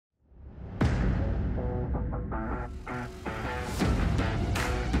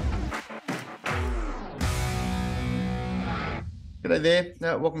G'day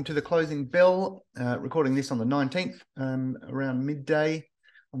there. Welcome to the closing bell. Recording this on the 19th, around midday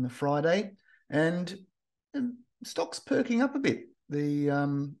on the Friday, and stocks perking up a bit. The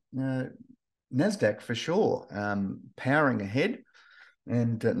Nasdaq for sure, powering ahead,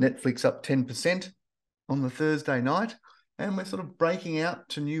 and Netflix up 10% on the Thursday night, and we're sort of breaking out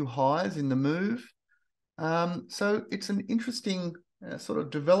to new highs in the move. So it's an interesting sort of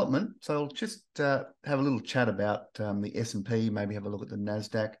development. So I'll just have a little chat about the S&P, maybe have a look at the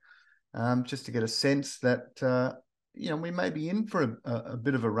Nasdaq, just to get a sense that we may be in for a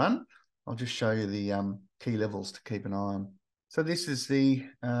bit of a run. I'll just show you the key levels to keep an eye on. So this is the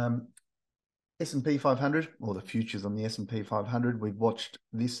S&P 500, or the futures on the S&P 500. We've watched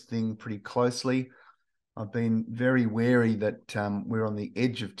this thing pretty closely. I've been very wary that we're on the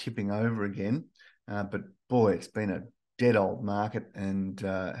edge of tipping over again, but boy, it's been a dead old market and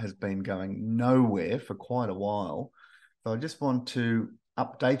has been going nowhere for quite a while. So I just want to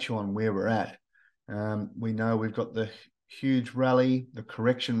update you on where we're at. We know we've got the huge rally, the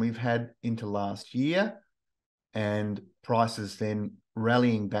correction we've had into last year, and prices then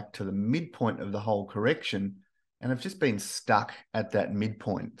rallying back to the midpoint of the whole correction, and have just been stuck at that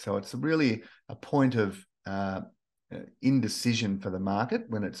midpoint. So it's really a point of indecision for the market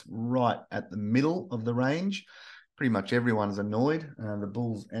when it's right at the middle of the range. Pretty much everyone's annoyed, the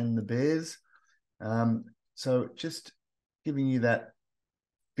bulls and the bears. So just giving you that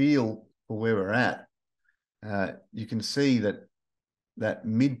feel for where we're at. You can see that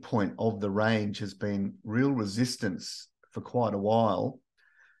midpoint of the range has been real resistance for quite a while,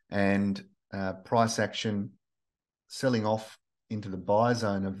 and price action selling off into the buy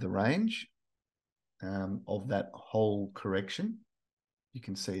zone of the range of that whole correction. You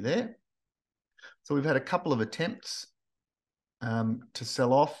can see there. So we've had a couple of attempts to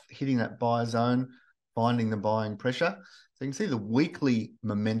sell off, hitting that buy zone, finding the buying pressure. So you can see the weekly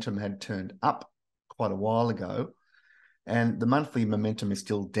momentum had turned up quite a while ago, and the monthly momentum is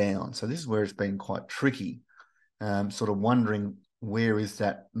still down. So this is where it's been quite tricky, sort of wondering where is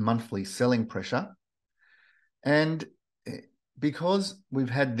that monthly selling pressure. And because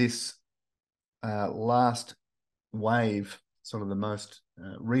we've had this last wave, sort of the most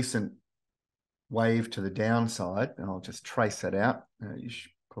recent wave to the downside, and I'll just trace that out. You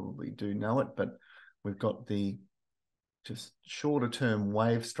should probably do know it, but we've got the just shorter term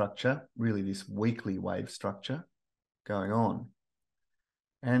wave structure, really this weekly wave structure going on.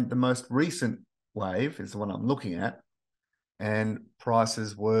 And the most recent wave is the one I'm looking at, and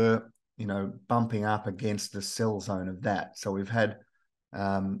prices were, bumping up against the sell zone of that. So we've had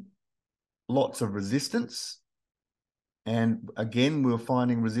lots of resistance, and again, we were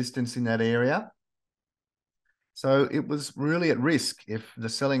finding resistance in that area. So it was really at risk if the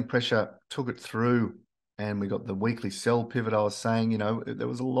selling pressure took it through and we got the weekly sell pivot. I was saying, there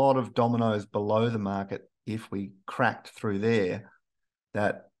was a lot of dominoes below the market. If we cracked through there,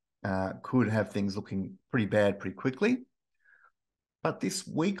 that could have things looking pretty bad pretty quickly. But this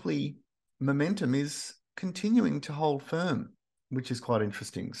weekly momentum is continuing to hold firm, which is quite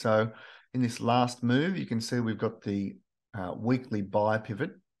interesting. So in this last move, you can see we've got the weekly buy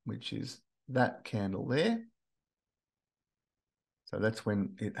pivot, which is that candle there. So that's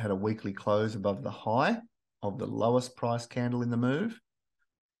when it had a weekly close above the high of the lowest price candle in the move.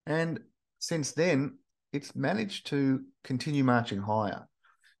 And since then, it's managed to continue marching higher.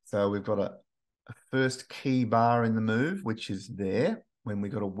 So we've got a first key bar in the move, which is there when we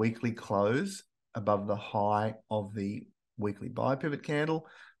got a weekly close above the high of the weekly buy pivot candle.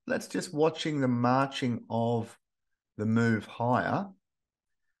 That's just watching the marching of the move higher.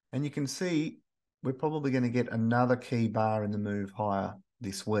 And you can see we're probably going to get another key bar in the move higher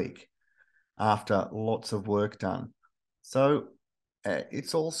this week after lots of work done. So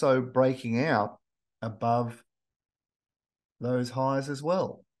it's also breaking out above those highs as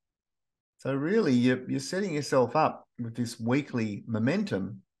well. So really, you're setting yourself up with this weekly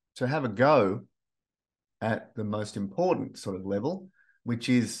momentum to have a go at the most important sort of level, which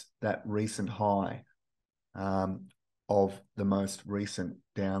is that recent high of the most recent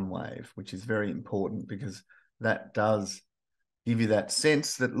down wave, which is very important because that does give you that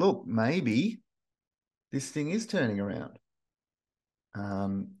sense that, look, maybe this thing is turning around.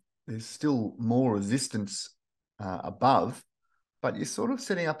 There's still more resistance above, but you're sort of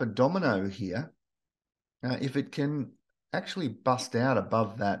setting up a domino here. If it can actually bust out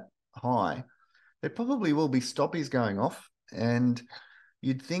above that high, there probably will be stoppies going off, and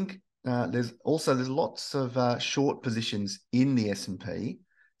you'd think there's lots of short positions in the S&P.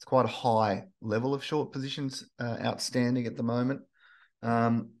 It's quite a high level of short positions outstanding at the moment.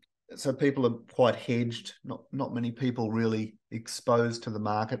 So people are quite hedged. Not many people really exposed to the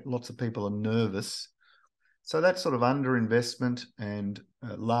market. Lots of people are nervous. So that sort of underinvestment and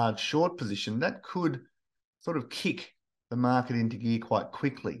a large short position, that could sort of kick the market into gear quite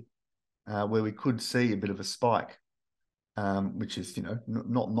quickly, where we could see a bit of a spike, which is,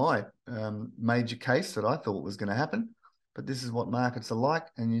 not my major case that I thought was going to happen. But this is what markets are like,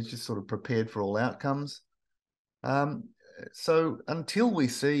 and you're just sort of prepared for all outcomes. So until we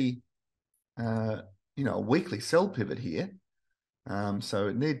see, a weekly sell pivot here, so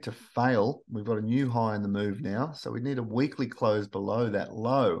it need to fail. We've got a new high in the move now. So we need a weekly close below that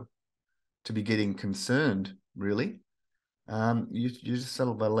low to be getting concerned, really. You're just sort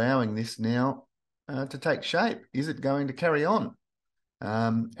of allowing this now to take shape. Is it going to carry on?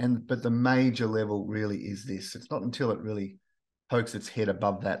 But the major level really is this. It's not until it really pokes its head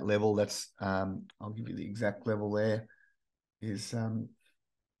above that level. That's, I'll give you the exact level there, is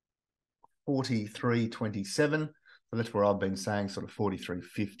 43.27. So that's where I've been saying sort of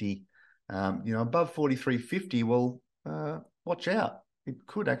 43.50. Above 43.50, well, watch out. It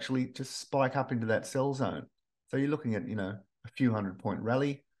could actually just spike up into that sell zone. So you're looking at, a few 100-point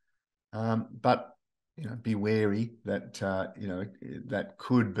rally. But, be wary that, that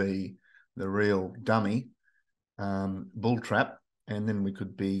could be the real dummy bull trap. And then we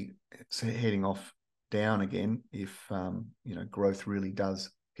could be heading off down again if, growth really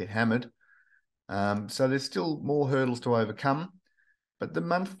does get hammered. So there's still more hurdles to overcome. But the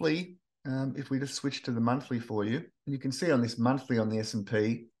monthly, if we just switch to the monthly for you, you can see on this monthly on the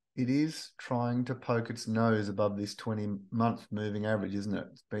S&P, it is trying to poke its nose above this 20-month moving average, isn't it?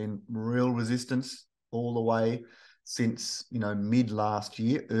 It's been real resistance all the way since, mid last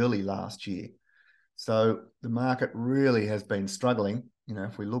year, early last year. So the market really has been struggling.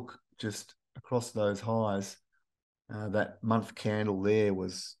 If we look just across those highs, that month candle there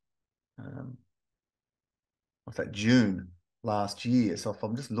was, what's that, June last year. So if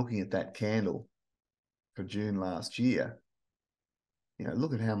I'm just looking at that candle for June last year,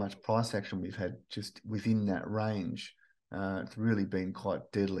 look at how much price action we've had just within that range. It's really been quite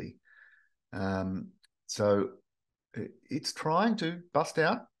deadly. So it's trying to bust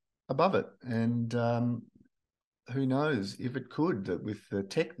out above it. And who knows if it could, that with the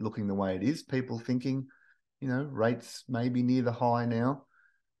tech looking the way it is, people thinking, rates may be near the high now.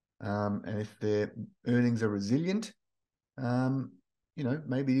 And if their earnings are resilient,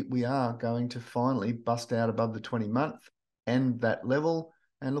 maybe we are going to finally bust out above the 20-month and that level,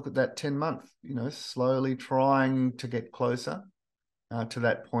 and look at that 10-month, slowly trying to get closer to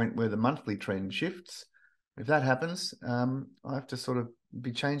that point where the monthly trend shifts. If that happens, I have to sort of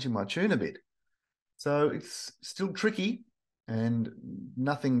be changing my tune a bit. So it's still tricky, and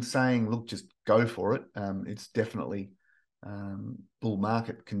nothing saying, look, just go for it. It's definitely bull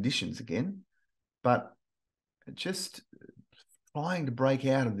market conditions again, but just trying to break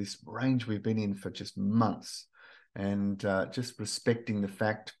out of this range we've been in for just months, and just respecting the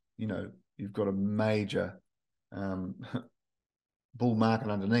fact, you've got a major bull market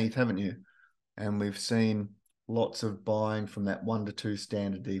underneath, haven't you? And we've seen lots of buying from that 1 to 2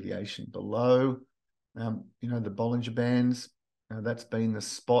 standard deviation below. The Bollinger Bands, that's been the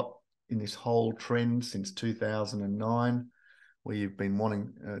spot in this whole trend since 2009, where you've been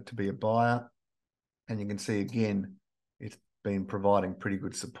wanting to be a buyer. And you can see again, it's been providing pretty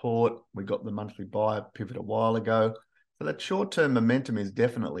good support. We got the monthly buyer pivot a while ago. So that short-term momentum is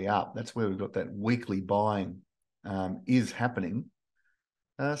definitely up. That's where we've got that weekly buying is happening.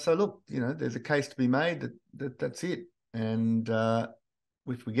 So look, there's a case to be made that's it. And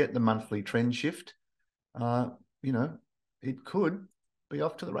if we get the monthly trend shift, it could be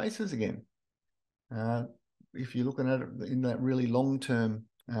off to the races again. If you're looking at it in that really long-term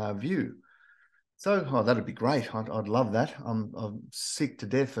view. So, that'd be great. I'd love that. I'm sick to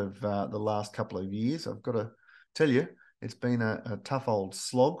death of the last couple of years. I've got to tell you, it's been a tough old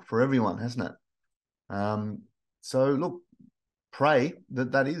slog for everyone, hasn't it? So look, pray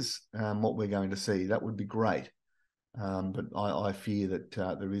that is what we're going to see. That would be great. But I fear that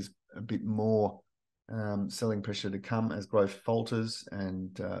there is a bit more selling pressure to come as growth falters,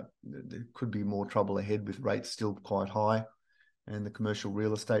 and there could be more trouble ahead with rates still quite high and the commercial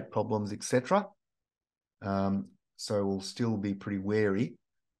real estate problems, etc. So we'll still be pretty wary.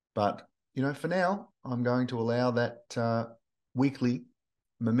 But, for now, I'm going to allow that weekly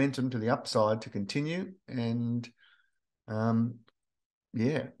momentum to the upside to continue. And,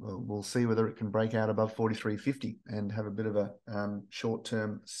 we'll see whether it can break out above 43.50 and have a bit of a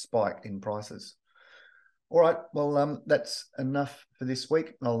short-term spike in prices. All right, well, that's enough for this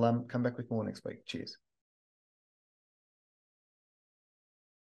week. I'll come back with more next week. Cheers.